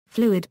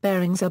Fluid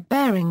bearings are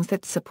bearings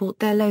that support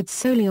their loads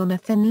solely on a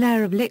thin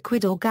layer of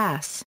liquid or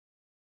gas.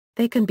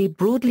 They can be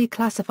broadly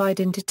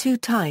classified into two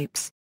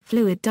types: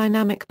 fluid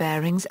dynamic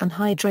bearings and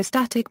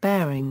hydrostatic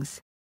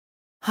bearings.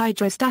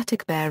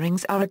 Hydrostatic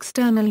bearings are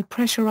externally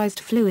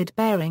pressurized fluid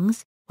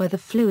bearings, where the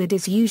fluid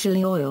is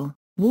usually oil,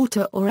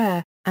 water or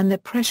air, and the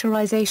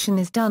pressurization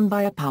is done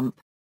by a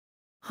pump.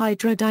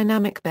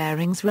 Hydrodynamic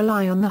bearings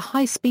rely on the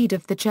high speed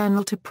of the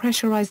journal to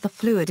pressurize the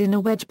fluid in a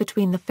wedge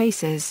between the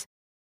faces.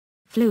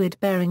 Fluid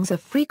bearings are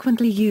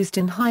frequently used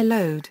in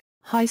high-load,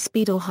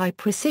 high-speed or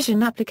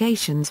high-precision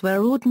applications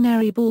where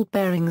ordinary ball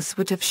bearings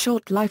would have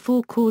short life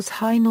or cause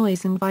high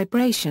noise and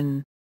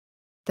vibration.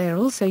 They are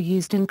also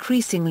used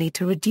increasingly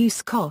to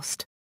reduce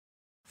cost.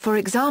 For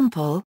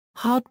example,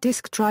 hard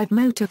disk drive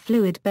motor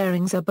fluid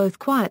bearings are both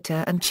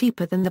quieter and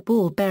cheaper than the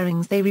ball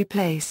bearings they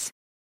replace.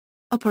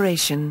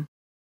 Operation: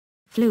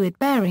 fluid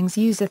bearings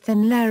use a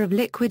thin layer of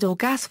liquid or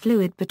gas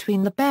fluid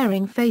between the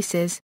bearing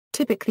faces,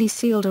 typically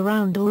sealed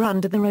around or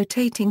under the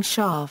rotating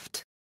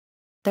shaft.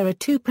 There are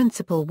two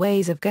principal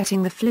ways of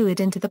getting the fluid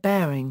into the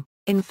bearing: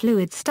 in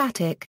fluid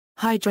static,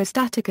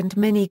 hydrostatic and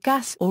many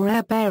gas or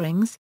air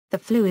bearings, the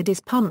fluid is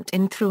pumped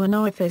in through an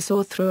orifice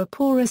or through a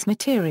porous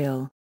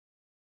material.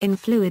 In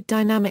fluid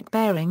dynamic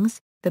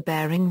bearings, the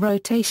bearing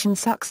rotation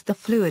sucks the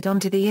fluid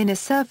onto the inner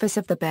surface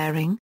of the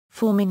bearing,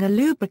 forming a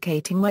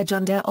lubricating wedge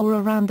under or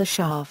around the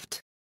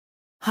shaft.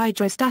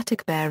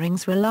 Hydrostatic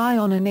bearings rely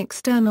on an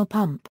external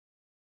pump.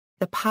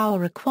 The power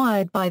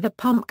required by the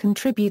pump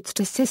contributes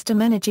to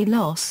system energy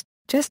loss,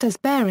 just as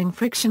bearing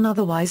friction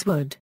otherwise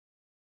would.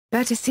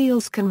 Better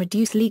seals can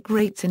reduce leak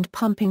rates and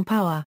pumping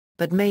power,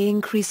 but may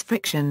increase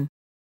friction.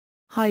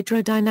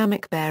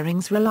 Hydrodynamic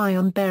bearings rely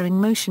on bearing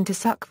motion to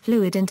suck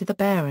fluid into the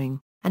bearing,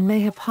 and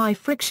may have high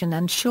friction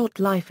and short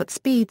life at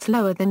speeds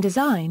lower than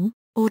design,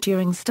 or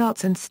during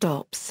starts and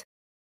stops.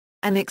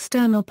 An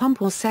external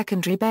pump or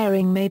secondary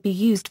bearing may be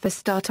used for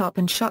start-up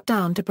and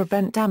shutdown to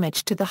prevent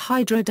damage to the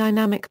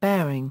hydrodynamic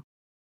bearing.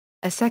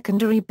 A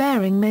secondary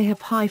bearing may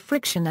have high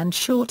friction and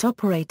short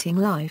operating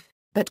life,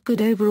 but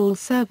good overall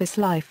service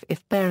life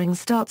if bearing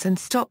starts and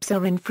stops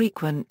are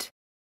infrequent.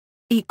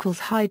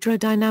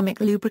 Hydrodynamic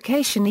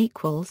lubrication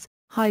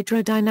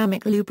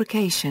hydrodynamic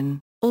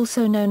lubrication,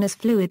 also known as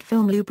fluid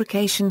film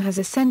lubrication, has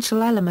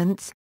essential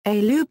elements: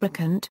 a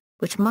lubricant,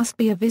 which must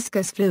be a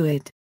viscous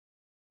fluid.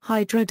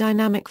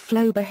 Hydrodynamic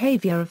flow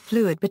behavior of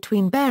fluid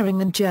between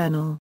bearing and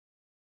journal.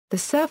 The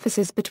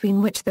surfaces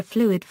between which the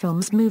fluid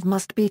films move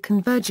must be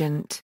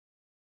convergent.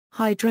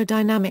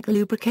 Hydrodynamic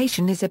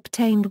lubrication is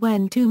obtained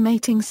when two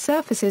mating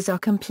surfaces are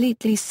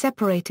completely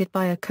separated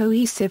by a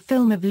cohesive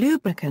film of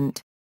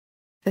lubricant.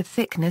 The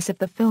thickness of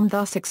the film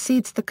thus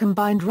exceeds the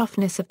combined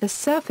roughness of the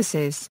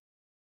surfaces.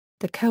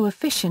 The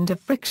coefficient of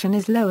friction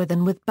is lower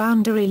than with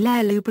boundary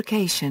layer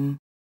lubrication.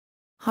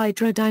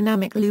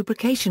 Hydrodynamic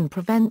lubrication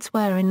prevents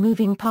wear in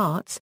moving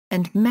parts,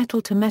 and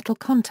metal-to-metal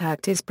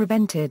contact is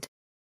prevented.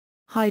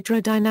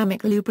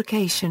 Hydrodynamic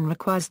lubrication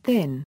requires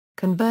thin,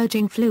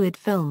 converging fluid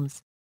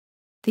films.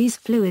 These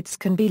fluids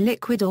can be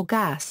liquid or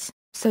gas,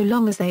 so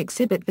long as they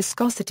exhibit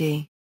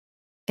viscosity.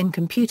 In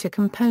computer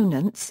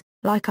components,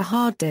 like a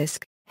hard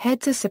disk,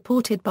 heads are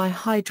supported by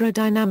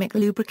hydrodynamic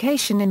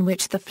lubrication in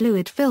which the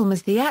fluid film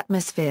is the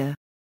atmosphere.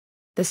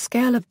 The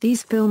scale of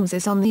these films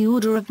is on the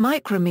order of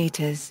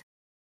micrometers.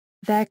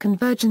 Their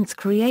convergence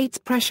creates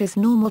pressures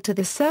normal to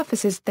the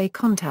surfaces they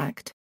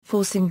contact,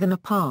 forcing them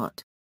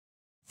apart.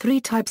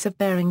 Three types of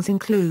bearings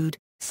include: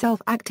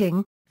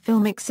 self-acting,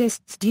 film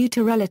exists due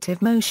to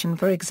relative motion,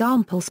 for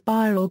example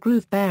spiral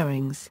groove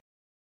bearings.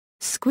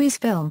 Squeeze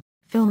film,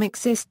 film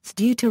exists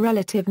due to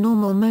relative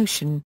normal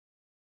motion.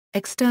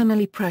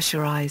 Externally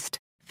pressurized,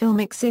 film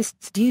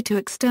exists due to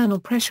external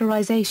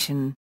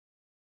pressurization.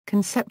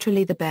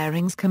 Conceptually, the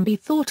bearings can be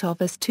thought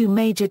of as two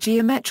major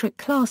geometric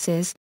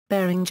classes: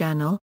 bearing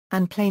journal,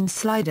 and plane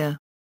slider.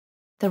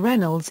 The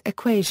Reynolds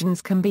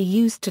equations can be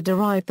used to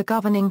derive the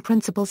governing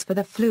principles for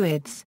the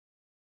fluids.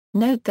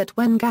 Note that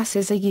when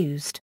gases are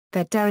used,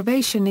 their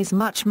derivation is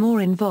much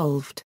more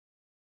involved.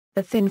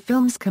 The thin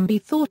films can be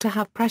thought to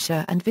have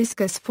pressure and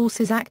viscous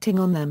forces acting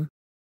on them.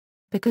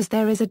 Because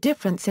there is a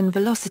difference in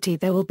velocity,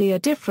 there will be a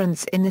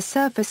difference in the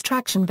surface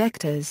traction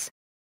vectors.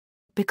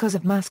 Because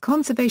of mass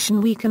conservation,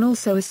 we can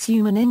also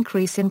assume an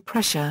increase in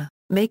pressure,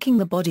 making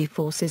the body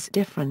forces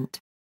different.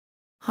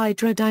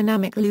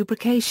 Hydrodynamic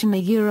lubrication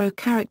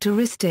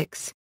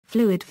characteristics: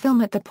 fluid film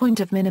at the point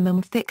of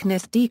minimum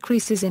thickness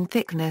decreases in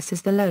thickness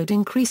as the load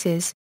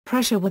increases,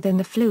 pressure within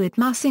the fluid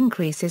mass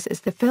increases as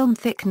the film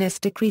thickness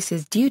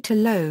decreases due to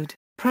load.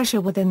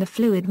 Pressure within the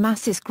fluid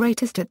mass is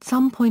greatest at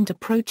some point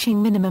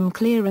approaching minimum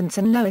clearance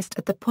and lowest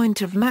at the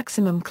point of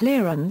maximum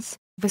clearance.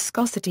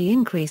 Viscosity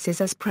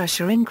increases as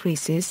pressure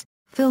increases.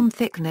 Film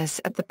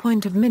thickness at the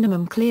point of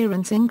minimum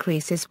clearance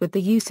increases with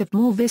the use of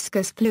more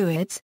viscous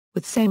fluids.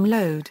 With same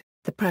load,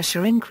 the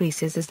pressure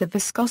increases as the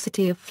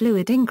viscosity of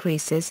fluid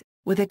increases.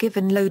 With a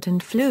given load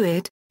and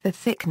fluid, the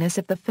thickness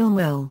of the film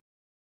will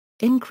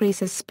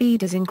increase as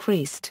speed is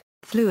increased.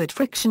 Fluid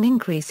friction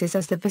increases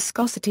as the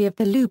viscosity of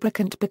the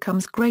lubricant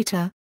becomes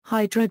greater.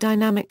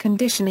 Hydrodynamic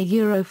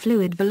condition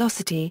fluid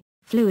velocity.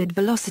 Fluid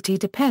velocity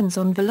depends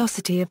on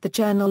velocity of the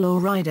journal or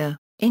rider.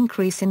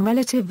 Increase in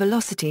relative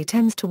velocity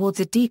tends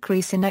towards a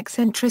decrease in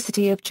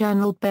eccentricity of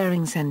journal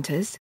bearing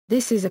centers.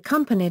 This is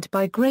accompanied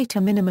by greater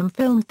minimum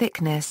film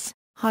thickness.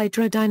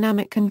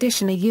 Hydrodynamic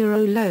condition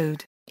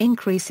load.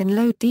 Increase in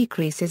load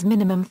decreases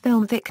minimum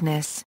film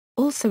thickness,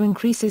 also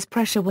increases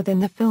pressure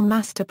within the film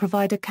mass to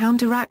provide a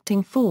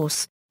counteracting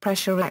force.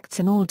 Pressure acts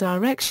in all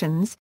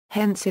directions,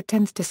 hence it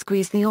tends to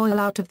squeeze the oil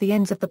out of the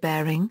ends of the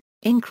bearing.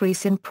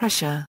 Increase in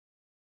pressure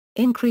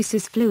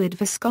increases fluid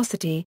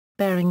viscosity.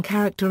 Bearing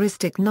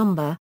characteristic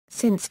number.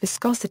 Since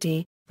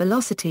viscosity,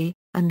 velocity,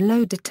 and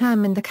load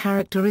determine the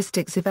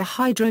characteristics of a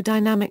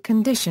hydrodynamic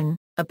condition,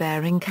 a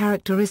bearing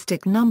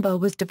characteristic number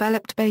was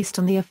developed based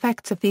on the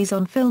effects of these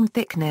on film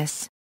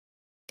thickness.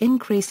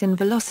 Increase in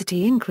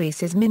velocity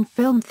increases min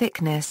film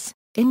thickness.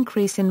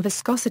 Increase in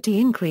viscosity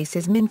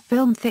increases min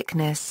film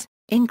thickness.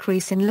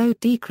 Increase in load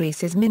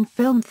decreases min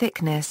film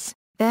thickness.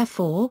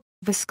 Therefore,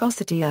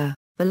 viscosity a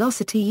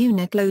velocity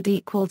unit load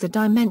equals a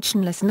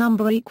dimensionless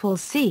number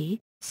equals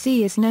c.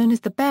 C is known as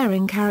the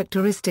bearing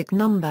characteristic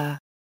number.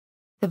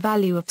 The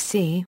value of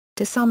C,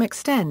 to some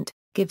extent,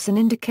 gives an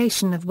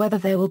indication of whether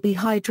there will be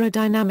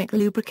hydrodynamic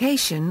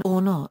lubrication or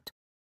not.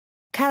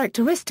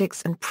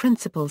 Characteristics and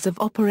principles of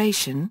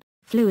operation.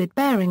 Fluid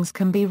bearings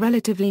can be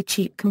relatively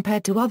cheap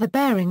compared to other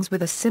bearings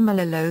with a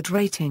similar load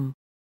rating.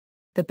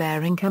 The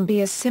bearing can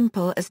be as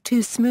simple as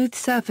two smooth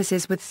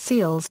surfaces with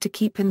seals to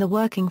keep in the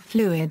working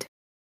fluid.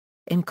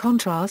 In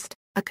contrast,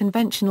 a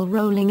conventional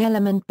rolling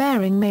element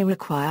bearing may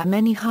require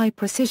many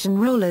high-precision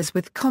rollers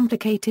with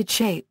complicated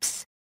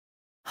shapes.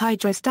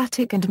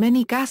 Hydrostatic and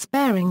many gas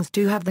bearings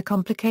do have the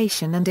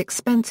complication and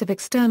expensive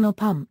external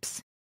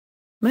pumps.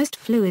 Most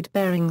fluid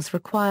bearings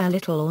require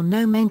little or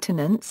no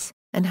maintenance,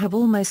 and have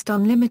almost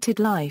unlimited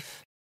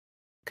life.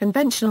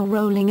 Conventional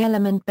rolling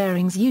element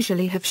bearings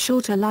usually have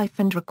shorter life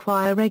and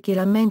require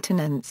regular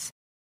maintenance.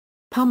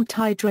 Pumped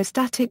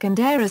hydrostatic and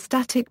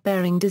aerostatic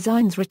bearing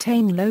designs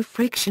retain low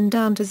friction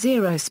down to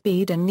zero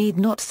speed and need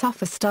not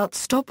suffer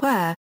start-stop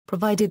wear,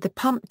 provided the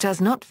pump does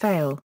not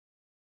fail.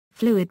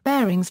 Fluid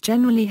bearings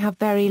generally have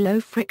very low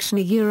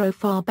friction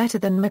far better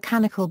than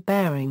mechanical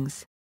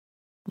bearings.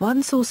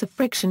 One source of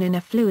friction in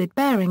a fluid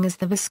bearing is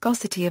the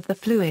viscosity of the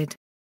fluid.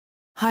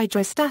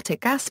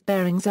 Hydrostatic gas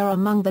bearings are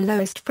among the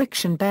lowest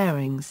friction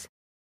bearings.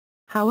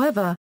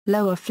 However,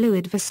 lower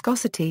fluid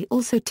viscosity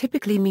also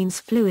typically means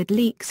fluid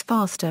leaks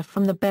faster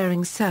from the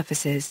bearing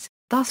surfaces,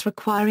 thus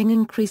requiring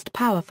increased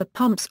power for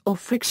pumps or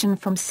friction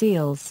from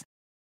seals.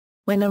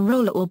 When a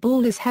roller or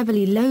ball is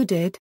heavily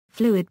loaded,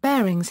 fluid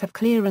bearings have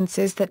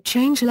clearances that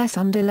change less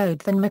under load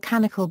than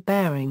mechanical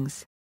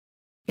bearings.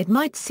 It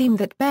might seem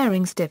that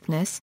bearing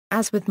stiffness,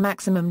 as with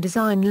maximum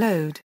design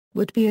load,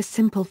 would be a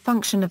simple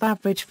function of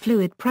average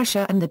fluid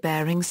pressure and the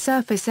bearing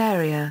surface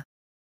area.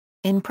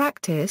 In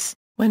practice,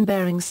 when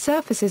bearing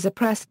surfaces are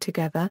pressed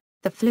together,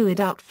 the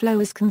fluid outflow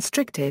is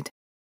constricted.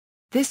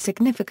 This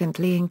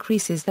significantly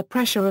increases the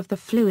pressure of the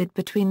fluid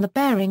between the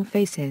bearing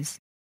faces.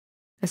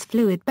 As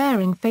fluid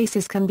bearing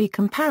faces can be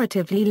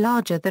comparatively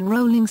larger than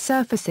rolling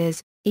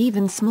surfaces,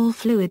 even small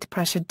fluid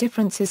pressure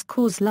differences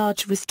cause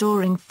large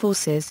restoring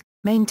forces,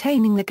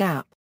 maintaining the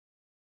gap.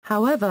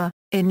 However,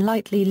 in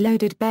lightly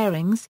loaded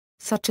bearings,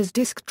 such as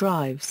disk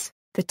drives,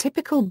 the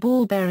typical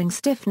ball bearing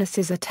stiffness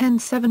is a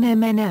 10.7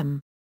 Nm.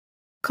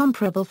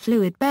 Comparable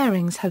fluid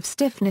bearings have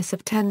stiffness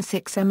of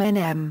 10.6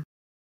 Nm.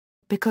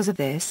 Because of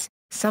this,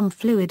 some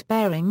fluid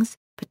bearings,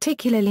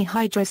 particularly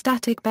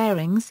hydrostatic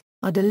bearings,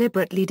 are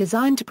deliberately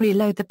designed to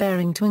preload the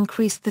bearing to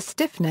increase the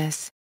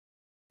stiffness.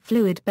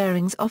 Fluid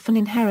bearings often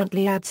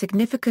inherently add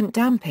significant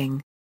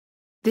damping.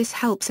 This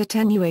helps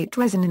attenuate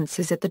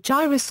resonances at the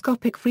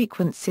gyroscopic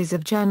frequencies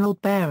of journal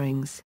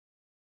bearings.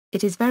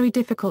 It is very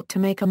difficult to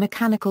make a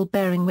mechanical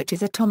bearing which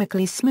is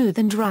atomically smooth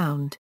and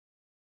round.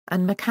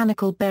 And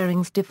mechanical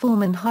bearings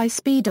deform in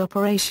high-speed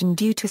operation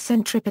due to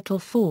centripetal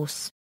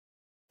force.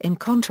 In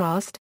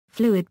contrast,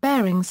 fluid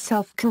bearings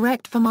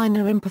self-correct for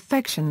minor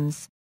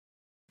imperfections.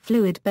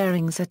 Fluid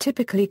bearings are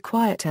typically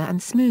quieter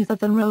and smoother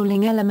than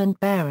rolling element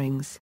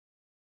bearings.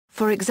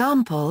 For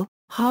example,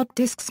 hard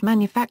disks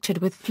manufactured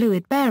with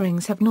fluid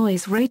bearings have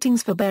noise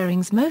ratings for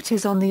bearings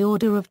motors on the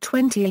order of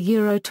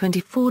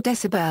 20–24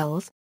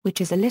 decibels,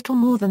 which is a little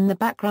more than the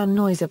background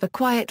noise of a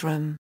quiet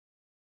room.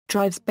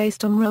 Drives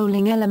based on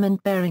rolling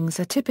element bearings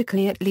are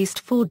typically at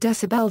least 4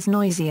 decibels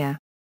noisier.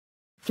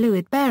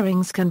 Fluid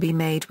bearings can be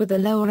made with a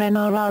lower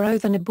NRRO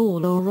than a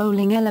ball or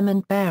rolling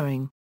element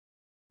bearing.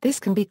 This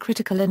can be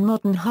critical in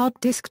modern hard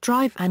disk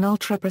drive and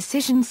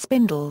ultra-precision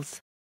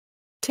spindles.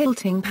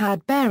 Tilting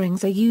pad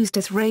bearings are used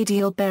as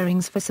radial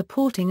bearings for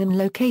supporting and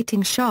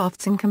locating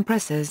shafts in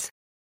compressors.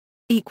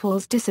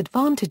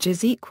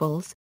 Disadvantages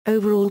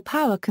overall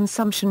power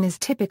consumption is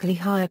typically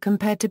higher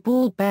compared to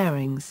ball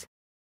bearings.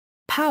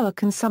 Power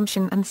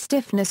consumption and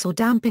stiffness or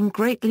damping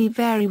greatly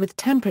vary with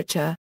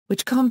temperature,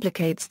 which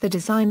complicates the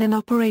design and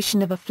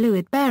operation of a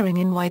fluid bearing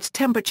in wide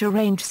temperature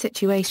range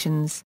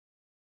situations.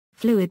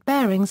 Fluid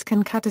bearings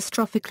can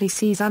catastrophically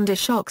seize under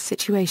shock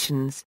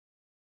situations.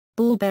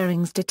 Ball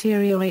bearings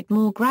deteriorate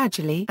more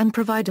gradually and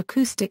provide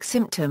acoustic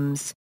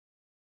symptoms.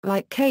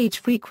 Like cage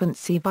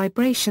frequency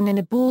vibration in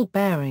a ball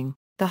bearing,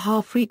 the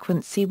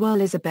half-frequency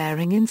whirl is a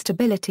bearing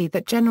instability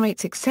that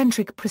generates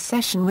eccentric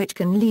precession which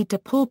can lead to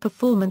poor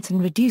performance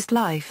and reduced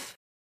life.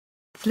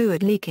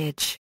 Fluid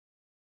leakage.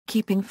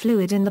 Keeping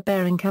fluid in the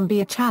bearing can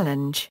be a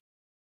challenge.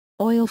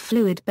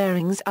 Oil-fluid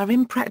bearings are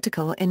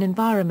impractical in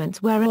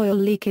environments where oil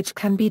leakage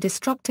can be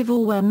destructive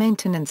or where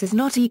maintenance is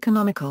not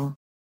economical.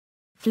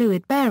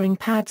 Fluid bearing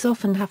pads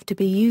often have to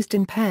be used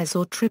in pairs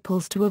or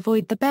triples to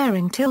avoid the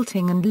bearing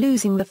tilting and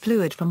losing the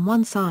fluid from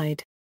one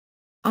side.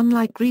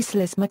 Unlike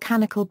greaseless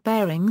mechanical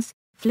bearings,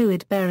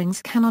 fluid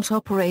bearings cannot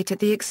operate at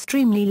the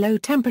extremely low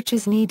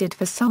temperatures needed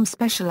for some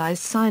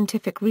specialized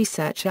scientific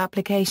research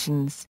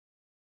applications.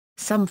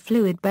 Some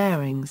fluid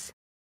bearings.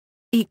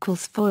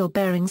 Foil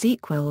bearings.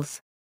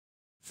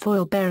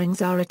 Foil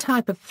bearings are a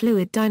type of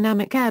fluid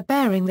dynamic air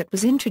bearing that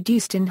was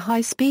introduced in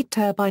high-speed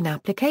turbine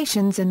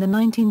applications in the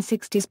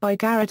 1960s by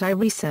Garrett I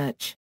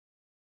Research.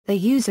 They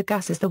use a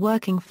gas as the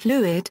working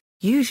fluid,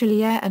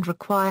 usually air, and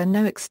require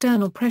no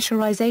external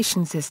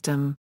pressurization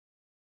system.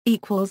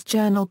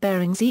 Journal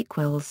bearings.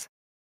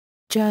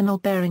 Journal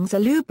bearings are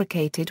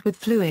lubricated with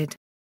fluid.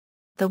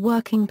 The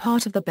working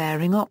part of the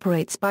bearing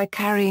operates by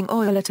carrying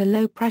oil at a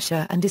low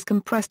pressure and is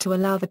compressed to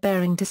allow the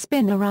bearing to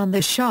spin around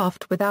the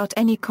shaft without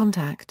any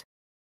contact.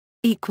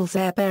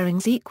 Air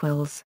bearings.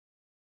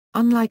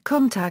 Unlike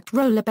contact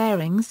roller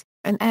bearings,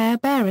 an air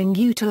bearing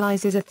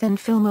utilizes a thin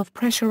film of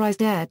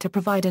pressurized air to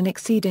provide an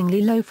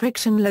exceedingly low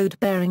friction load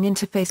bearing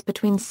interface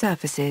between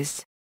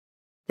surfaces.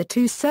 The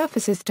two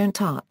surfaces don't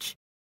touch.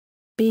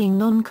 Being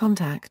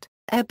non-contact,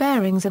 air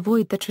bearings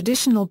avoid the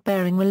traditional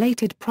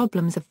bearing-related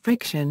problems of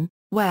friction,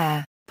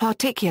 wear,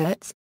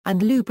 particulates,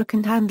 and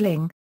lubricant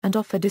handling, and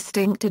offer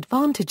distinct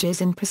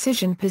advantages in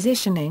precision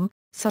positioning,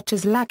 such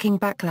as lacking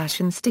backlash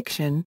and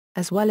stiction,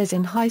 as well as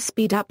in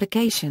high-speed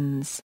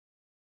applications.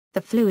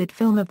 The fluid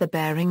film of the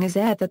bearing is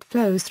air that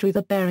flows through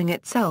the bearing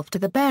itself to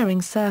the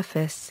bearing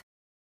surface.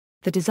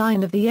 The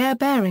design of the air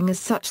bearing is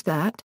such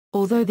that,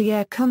 although the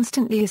air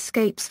constantly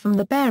escapes from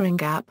the bearing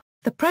gap,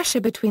 the pressure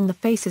between the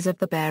faces of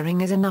the bearing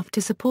is enough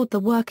to support the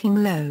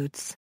working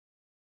loads.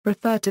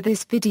 Refer to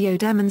this video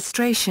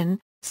demonstration,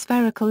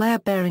 Spherical Air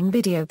Bearing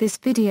video. This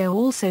video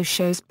also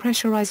shows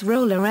pressurized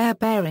roller air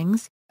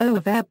bearings,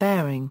 of air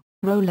bearing,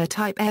 roller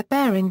type air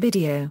bearing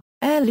video.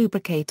 Air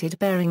lubricated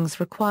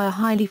bearings require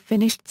highly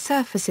finished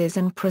surfaces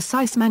and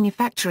precise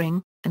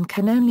manufacturing, and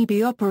can only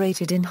be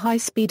operated in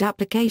high-speed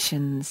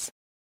applications.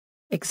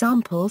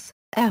 Examples: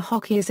 air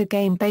hockey is a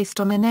game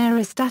based on an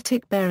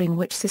aerostatic bearing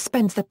which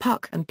suspends the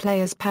puck and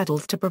players'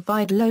 paddles to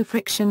provide low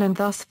friction and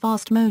thus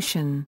fast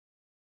motion.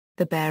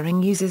 The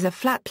bearing uses a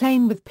flat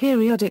plane with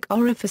periodic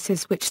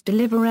orifices which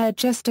deliver air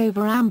just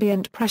over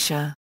ambient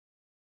pressure.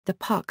 The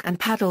puck and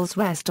paddles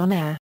rest on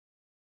air.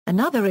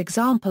 Another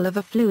example of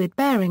a fluid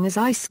bearing is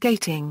ice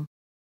skating.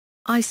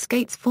 Ice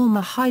skates form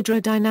a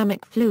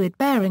hydrodynamic fluid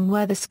bearing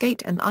where the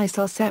skate and ice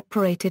are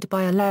separated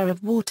by a layer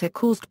of water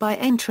caused by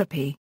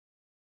entropy.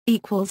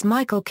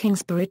 Michael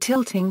Kingsbury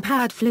tilting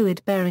pad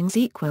fluid bearings.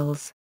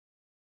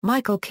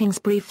 Michael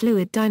Kingsbury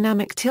fluid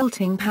dynamic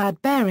tilting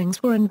pad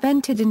bearings were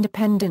invented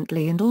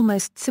independently and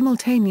almost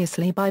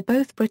simultaneously by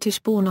both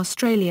British-born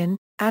Australian,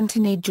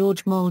 Anthony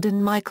George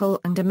Malden Michael,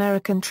 and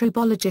American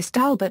tribologist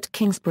Albert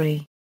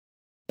Kingsbury.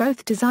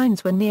 Both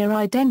designs were near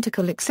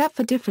identical except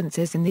for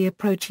differences in the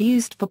approach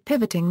used for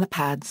pivoting the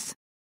pads.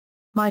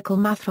 Michael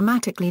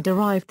mathematically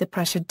derived the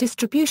pressure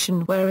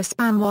distribution where a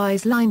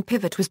span-wise line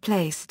pivot was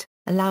placed,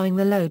 allowing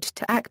the load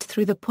to act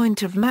through the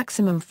point of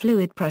maximum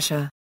fluid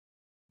pressure.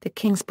 The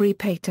Kingsbury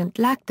patent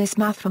lacked this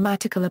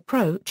mathematical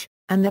approach,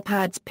 and the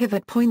pad's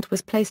pivot point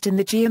was placed in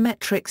the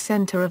geometric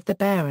center of the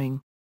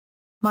bearing.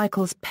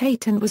 Michael's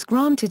patent was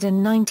granted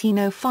in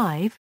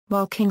 1905,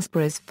 while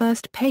Kingsbury's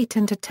first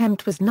patent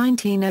attempt was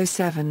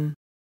 1907.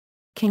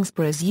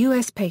 Kingsbury's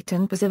U.S.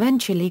 patent was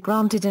eventually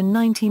granted in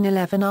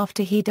 1911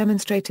 after he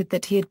demonstrated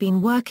that he had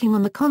been working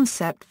on the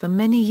concept for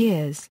many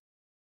years.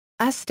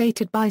 As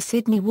stated by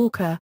Sidney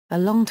Walker, a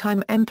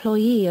longtime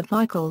employee of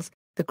Michael's,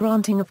 the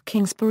granting of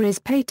Kingsbury's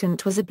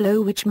patent was a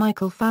blow which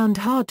Michael found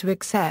hard to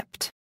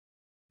accept.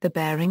 The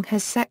bearing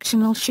has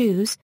sectional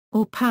shoes,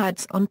 or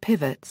pads on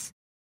pivots.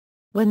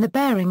 When the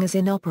bearing is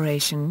in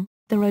operation,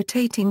 the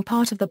rotating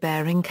part of the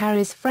bearing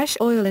carries fresh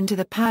oil into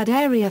the pad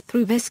area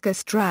through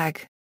viscous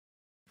drag.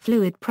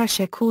 Fluid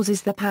pressure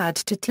causes the pad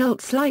to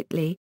tilt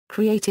slightly,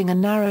 creating a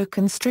narrow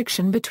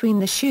constriction between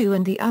the shoe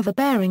and the other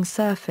bearing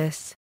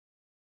surface.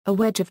 A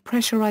wedge of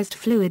pressurized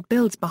fluid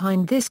builds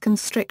behind this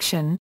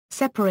constriction,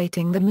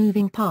 separating the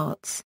moving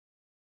parts.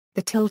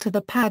 The tilt of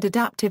the pad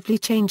adaptively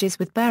changes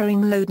with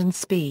bearing load and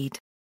speed.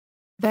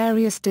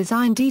 Various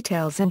design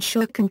details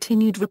ensure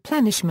continued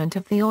replenishment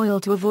of the oil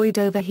to avoid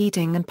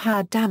overheating and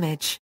pad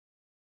damage.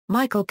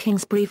 Michael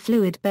Kingsbury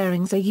fluid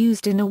bearings are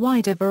used in a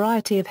wider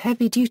variety of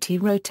heavy-duty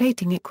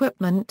rotating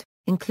equipment,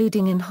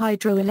 including in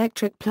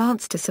hydroelectric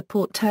plants to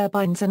support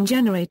turbines and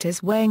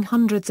generators weighing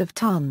hundreds of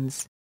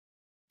tons.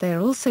 They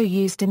are also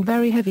used in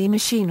very heavy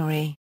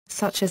machinery,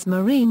 such as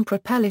marine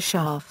propeller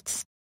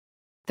shafts.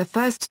 The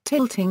first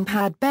tilting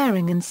pad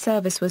bearing in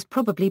service was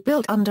probably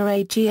built under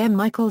A.G.M.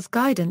 Michael's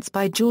guidance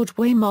by George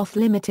Weymouth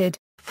Limited,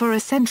 for a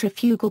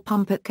centrifugal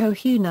pump at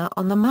Kohuna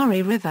on the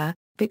Murray River,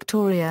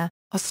 Victoria,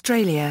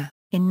 Australia,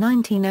 in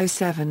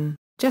 1907,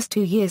 just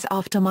 2 years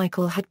after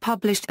Michael had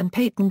published and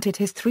patented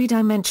his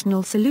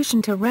three-dimensional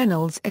solution to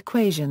Reynolds'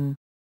 equation.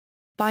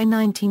 By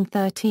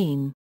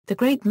 1913, the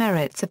great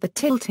merits of the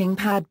tilting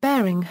pad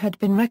bearing had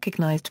been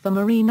recognized for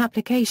marine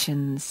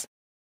applications.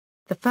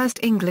 The first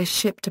English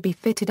ship to be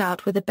fitted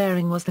out with a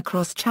bearing was the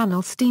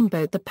cross-channel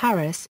steamboat the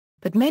Paris,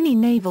 but many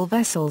naval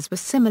vessels were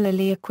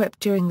similarly equipped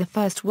during the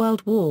First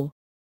World War.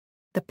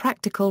 The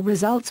practical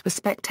results were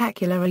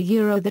spectacular.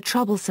 The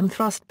troublesome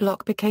thrust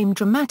block became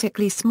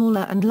dramatically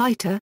smaller and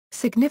lighter,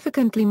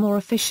 significantly more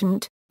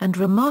efficient, and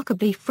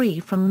remarkably free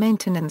from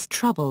maintenance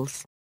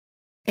troubles.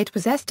 It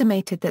was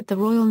estimated that the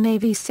Royal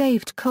Navy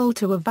saved coal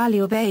to a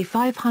value of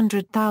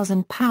 £500,000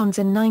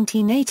 in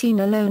 1918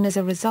 alone as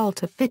a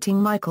result of fitting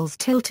Michael's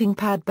tilting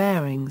pad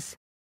bearings.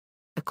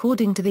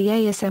 According to the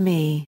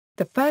ASME,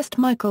 the first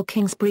Michael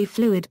Kingsbury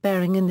fluid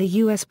bearing in the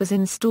U.S. was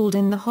installed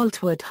in the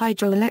Holtwood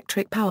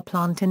hydroelectric power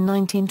plant in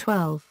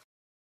 1912.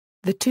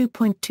 The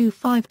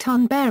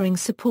 2.25-ton bearing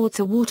supports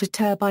a water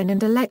turbine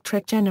and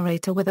electric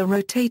generator with a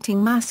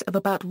rotating mass of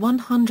about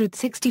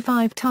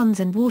 165 tons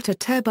and water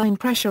turbine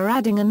pressure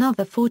adding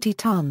another 40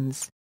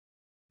 tons.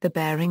 The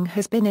bearing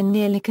has been in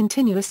nearly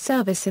continuous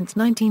service since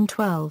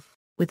 1912,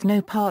 with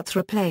no parts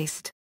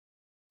replaced.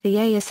 The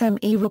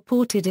ASME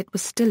reported it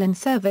was still in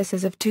service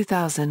as of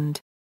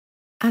 2000.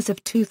 As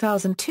of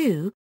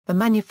 2002, the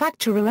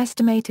manufacturer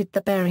estimated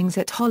the bearings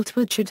at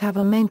Holtwood should have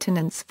a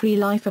maintenance-free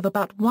life of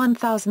about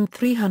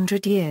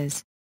 1,300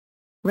 years.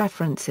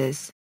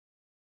 References.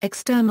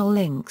 External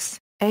links: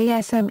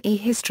 ASME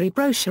history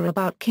brochure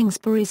about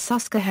Kingsbury's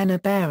Susquehanna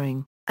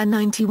bearing, a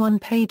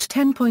 91-page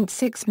 10.6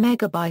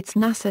 MB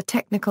NASA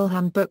Technical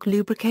Handbook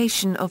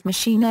Lubrication of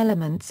Machine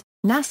Elements,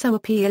 NASA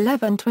AP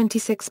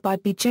 1126 by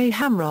B.J.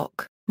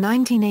 Hamrock,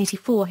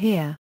 1984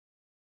 here.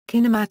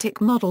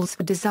 Kinematic Models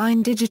for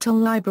Design Digital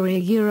Library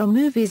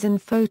Movies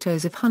and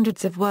photos of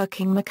hundreds of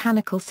working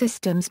mechanical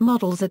systems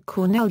models at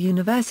Cornell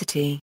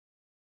University.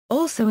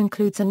 Also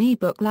includes an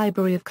e-book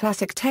library of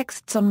classic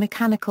texts on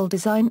mechanical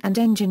design and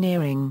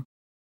engineering.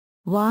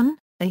 1.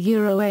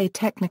 A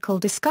technical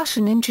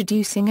discussion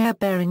introducing air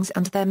bearings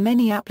and their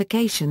many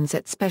applications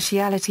at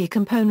Specialty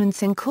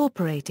Components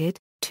Incorporated.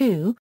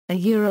 2.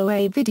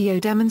 A video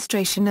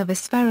demonstration of a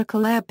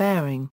spherical air bearing.